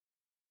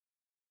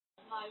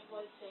my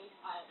voice changed.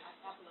 I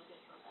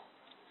apologize for that.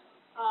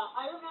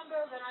 I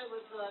remember when I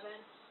was 11,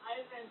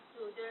 I went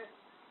to there.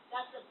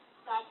 That's the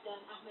back then.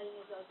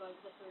 Amini was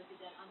the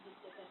president on his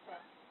second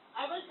term.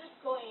 I was just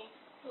going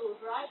to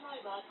ride my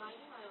bike,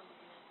 minding my own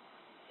business.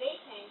 They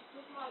came,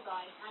 took my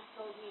bike, and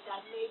told me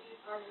that ladies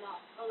are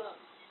not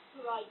allowed to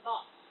ride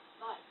bike.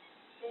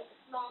 It's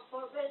not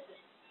for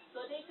business.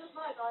 So they took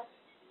my bike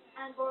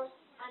and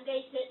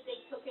they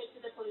took it to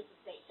the police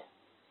station.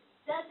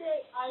 That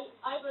day,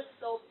 I was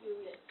so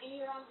furious. In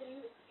Iran,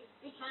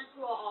 we can't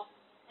grow up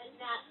and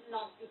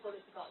not be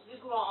political. You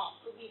grow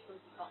up to be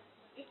political.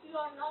 If you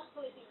are not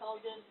political,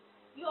 then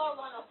you are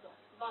one of them.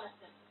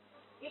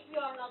 If you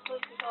are not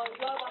political,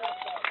 you are one of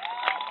them.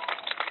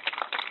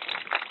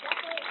 That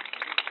day,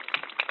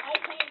 I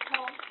came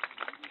home.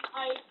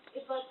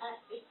 It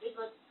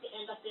was the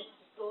end of the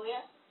school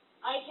year.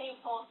 I came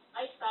home.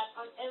 I sat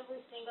on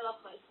every single of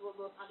my school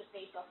books on the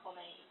face of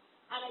Khomeini,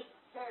 and I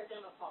tore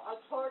them apart. I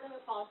tore them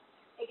apart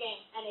again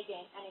and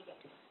again and again.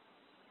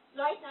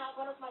 Right now,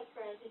 one of my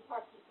friends is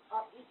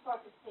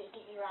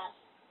participating in Iraq.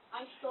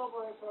 I'm so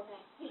worried for him.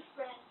 His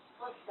friend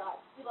was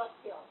died. He was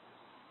killed,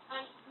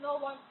 and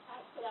no one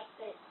could have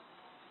saved him.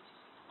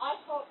 I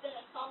hope that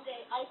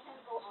someday I can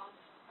go on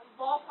and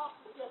walk up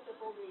to the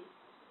police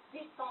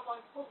with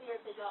someone who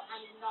wears a job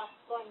and is not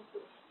going to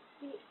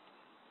be,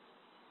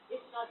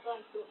 it's not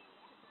going to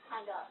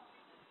kind of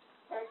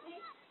hurt me.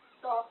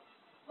 So,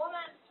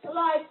 woman,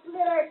 life,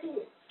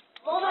 liberty.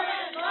 Woman,